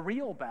the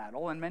real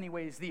battle, in many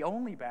ways the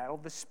only battle,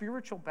 the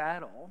spiritual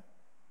battle,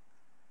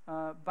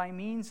 by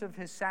means of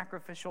his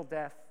sacrificial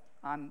death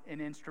on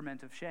an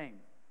instrument of shame.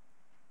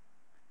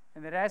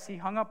 And that as he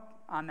hung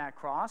up on that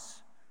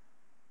cross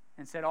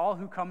and said, all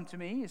who come to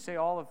me, you say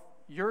all of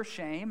your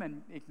shame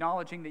and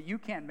acknowledging that you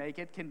can't make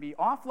it can be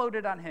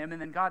offloaded on him,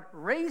 and then God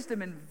raised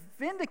him and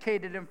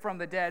vindicated him from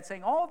the dead,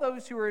 saying all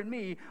those who are in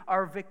me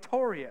are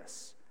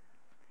victorious.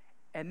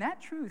 And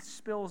that truth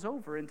spills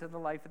over into the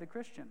life of the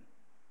Christian.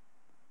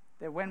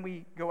 That when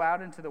we go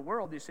out into the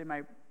world, you say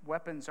my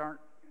weapons aren't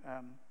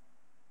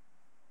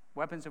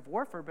weapons of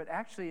warfare, but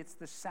actually it's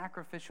the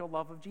sacrificial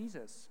love of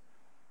Jesus.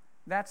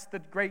 That's the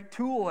great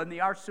tool in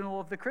the arsenal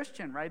of the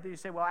Christian, right? That you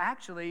say, well,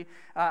 actually,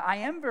 I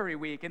am very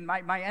weak, and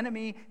my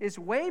enemy is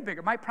way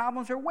bigger. My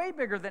problems are way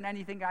bigger than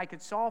anything I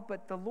could solve,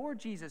 but the Lord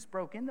Jesus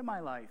broke into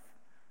my life.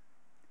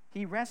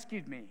 He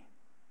rescued me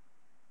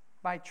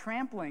by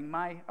trampling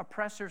my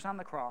oppressors on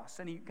the cross,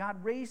 and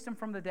God raised him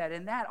from the dead,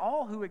 and that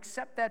all who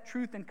accept that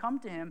truth and come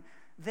to him,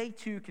 they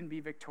too can be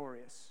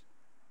victorious.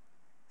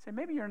 So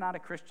maybe you're not a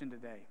Christian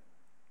today,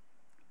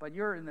 but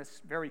you're in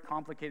this very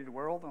complicated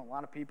world, and a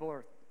lot of people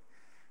are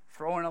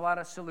throwing a lot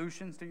of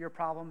solutions to your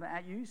problem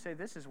at you. You say,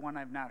 this is one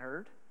I've not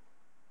heard.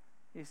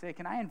 You say,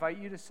 can I invite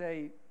you to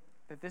say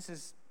that this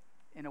is,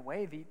 in a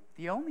way,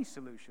 the only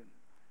solution,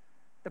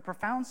 the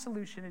profound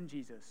solution in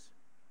Jesus,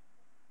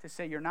 to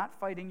say you're not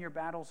fighting your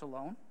battles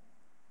alone,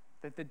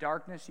 that the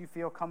darkness you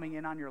feel coming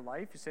in on your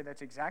life, you say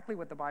that's exactly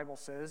what the Bible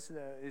says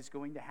is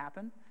going to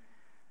happen,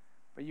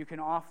 but you can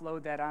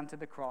offload that onto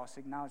the cross,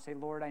 acknowledge, say,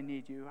 Lord, I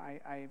need you.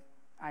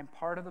 I'm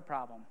part of the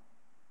problem.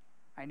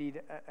 I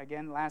need,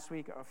 again, last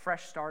week, a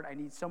fresh start. I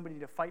need somebody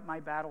to fight my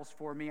battles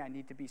for me. I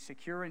need to be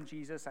secure in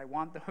Jesus. I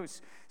want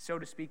those, so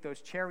to speak,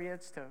 those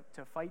chariots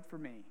to fight for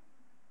me.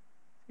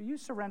 Will you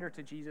surrender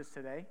to Jesus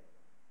today?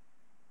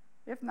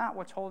 If not,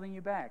 what's holding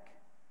you back?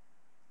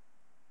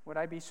 Would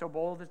I be so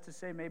bold as to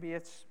say maybe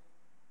it's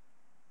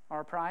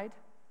our pride?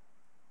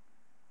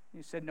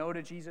 You said no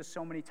to Jesus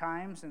so many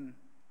times, and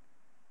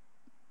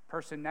the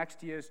person next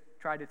to you has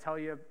tried to tell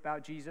you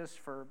about Jesus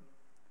for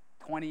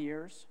 20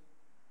 years.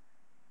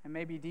 And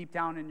maybe deep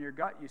down in your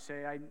gut you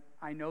say,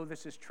 I know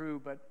this is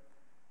true, but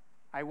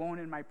I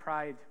won't in my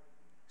pride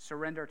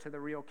surrender to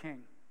the real King.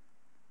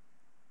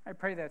 I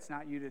pray that's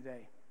not you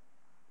today.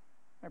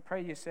 I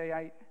pray you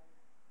say,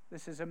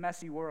 this is a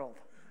messy world,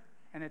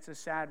 and it's a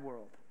sad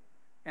world.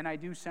 And I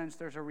do sense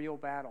there's a real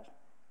battle.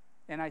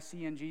 And I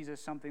see in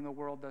Jesus something the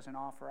world doesn't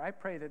offer. I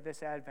pray that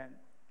this Advent,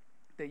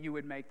 that you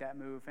would make that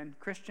move. And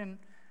Christian,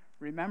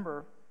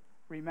 remember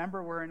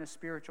we're in a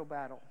spiritual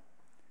battle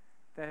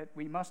that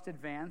we must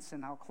advance,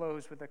 and I'll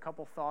close with a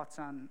couple thoughts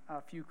on a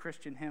few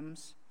Christian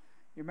hymns.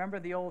 You remember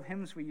the old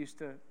hymns we used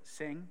to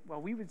sing? Well,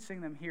 we would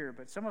sing them here,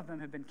 but some of them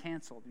have been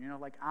canceled,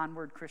 like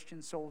Onward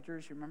Christian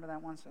Soldiers. You remember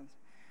that one?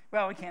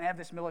 Well, we can't have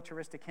this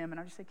militaristic hymn. And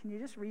I just say, can you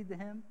just read the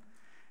hymn?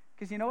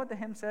 Because you know what the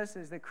hymn says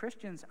is that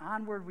Christians,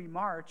 onward we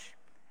march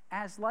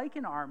as like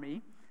an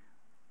army,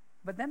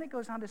 but then it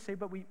goes on to say,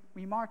 but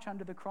we march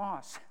under the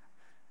cross.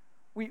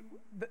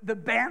 The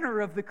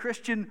banner of the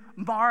Christian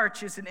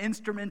march is an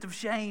instrument of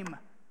shame.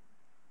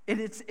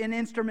 It's an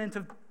instrument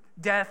of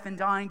death and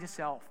dying to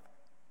self.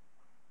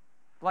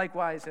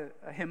 Likewise,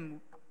 a hymn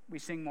we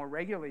sing more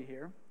regularly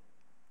here,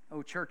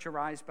 O Church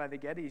Arise by the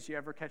Gettys. You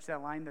ever catch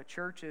that line? The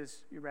church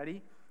is, you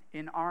ready?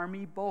 An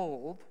army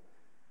bold,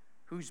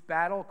 whose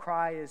battle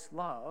cry is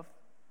love,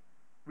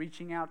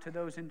 reaching out to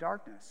those in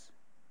darkness.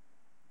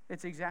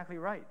 It's exactly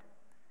right.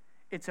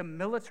 It's a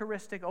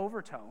militaristic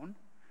overtone,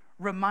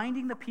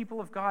 reminding the people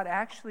of God,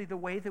 actually, the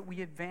way that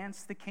we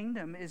advance the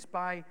kingdom is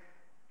by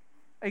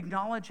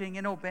acknowledging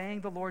and obeying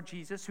the Lord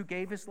Jesus, who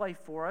gave his life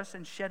for us,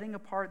 and shedding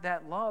apart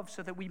that love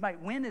so that we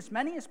might win as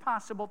many as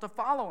possible to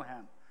follow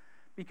him,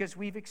 because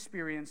we've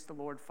experienced the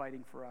Lord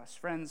fighting for us.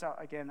 Friends,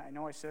 again, I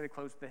know I said I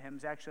closed with the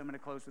hymns. Actually, I'm going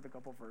to close with a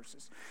couple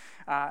verses.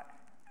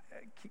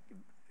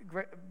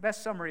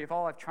 Best summary of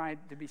all I've tried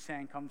to be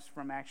saying comes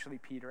from actually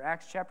Peter.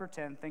 Acts chapter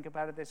 10, think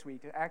about it this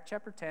week. Acts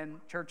chapter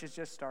 10, church is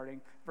just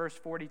starting, verse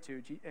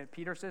 42.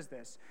 Peter says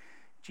this,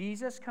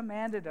 Jesus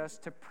commanded us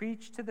to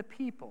preach to the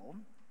people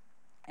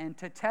and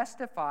to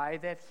testify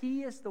that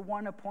he is the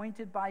one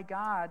appointed by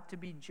God to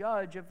be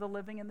judge of the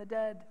living and the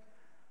dead.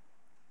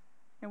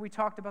 And we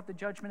talked about the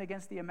judgment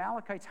against the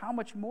Amalekites. How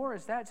much more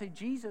is that? Say,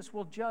 Jesus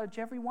will judge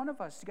every one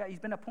of us. He's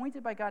been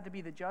appointed by God to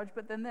be the judge,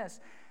 but then this,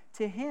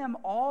 to him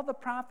all the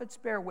prophets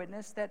bear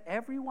witness that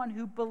everyone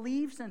who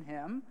believes in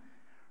him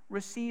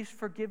receives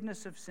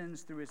forgiveness of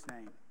sins through his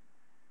name.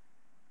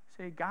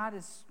 Say, God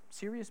is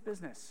serious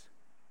business.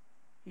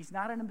 He's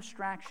not an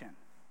abstraction.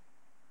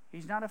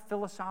 He's not a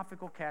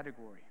philosophical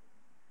category.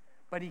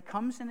 But he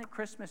comes in at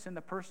Christmas in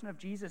the person of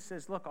Jesus,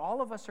 says, look,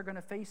 all of us are going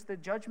to face the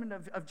judgment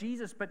of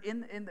Jesus, but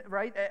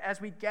right,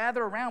 as we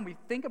gather around, we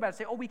think about it,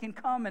 say, we can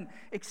come and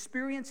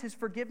experience his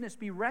forgiveness,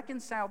 be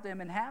reconciled to him,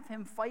 and have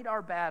him fight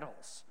our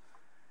battles.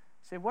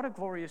 Say, what a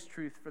glorious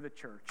truth for the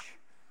church.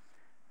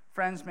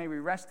 Friends, may we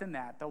rest in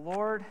that. The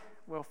Lord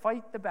will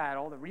fight the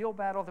battle, the real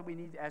battle that we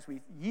need as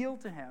we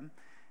yield to him,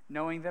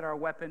 knowing that our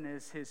weapon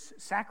is his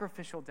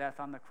sacrificial death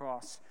on the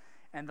cross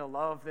and the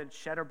love that's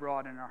shed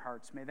abroad in our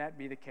hearts. May that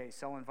be the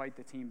case. I'll invite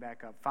the team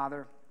back up.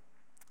 Father,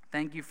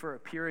 thank you for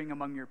appearing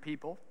among your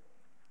people,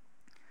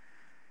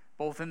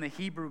 both in the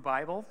Hebrew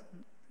Bible,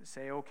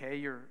 say, okay,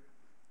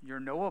 you're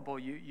knowable,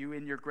 you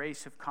in your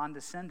grace have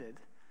condescended,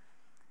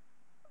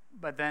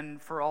 but then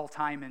for all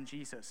time in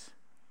Jesus.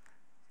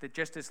 That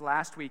just as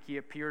last week he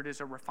appeared as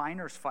a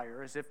refiner's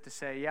fire, as if to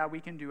say, yeah, we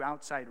can do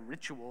outside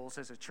rituals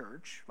as a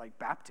church, like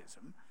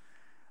baptism,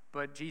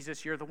 but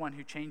Jesus, you're the one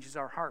who changes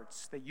our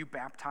hearts, that you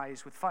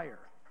baptize with fire.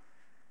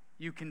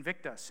 You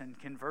convict us and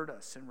convert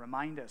us and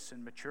remind us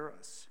and mature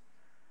us.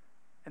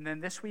 And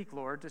then this week,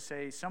 Lord, to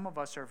say some of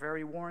us are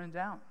very worn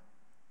down,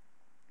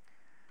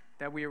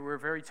 that we're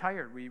very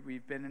tired.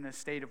 We've been in a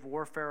state of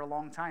warfare a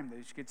long time.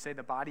 You could say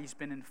the body's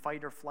been in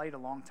fight or flight a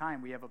long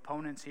time. We have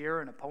opponents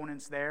here and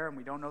opponents there, and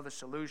we don't know the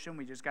solution.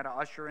 We just got to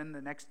usher in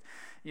the next,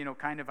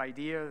 kind of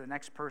idea, the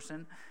next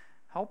person.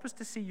 Help us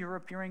to see you're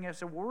appearing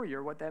as a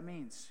warrior, what that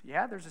means.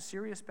 Yeah, there's a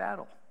serious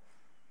battle.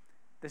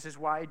 This is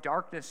why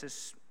darkness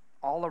is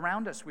all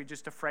around us. We're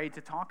just afraid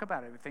to talk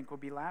about it. We think we'll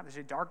be loud. They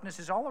say darkness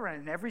is all around.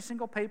 In every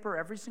single paper,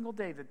 every single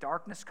day, the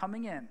darkness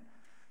coming in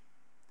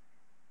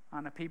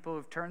on the people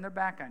who've turned their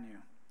back on you.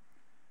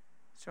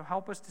 So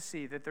help us to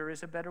see that there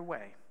is a better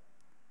way,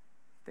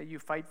 that you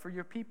fight for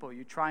your people.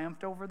 You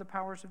triumphed over the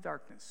powers of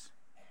darkness.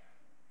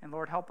 And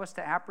Lord, help us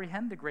to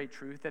apprehend the great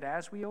truth that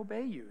as we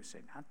obey you, say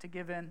not to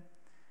give in,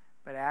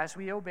 but as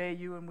we obey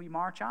you and we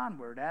march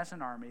onward as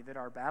an army, that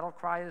our battle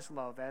cry is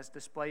love as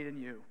displayed in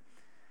you.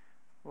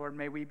 Lord,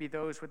 may we be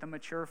those with a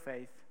mature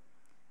faith.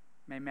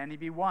 May many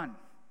be one.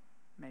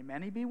 May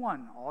many be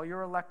one. All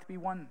your elect be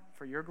one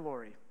for your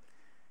glory.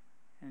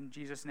 In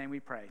Jesus' name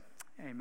we pray.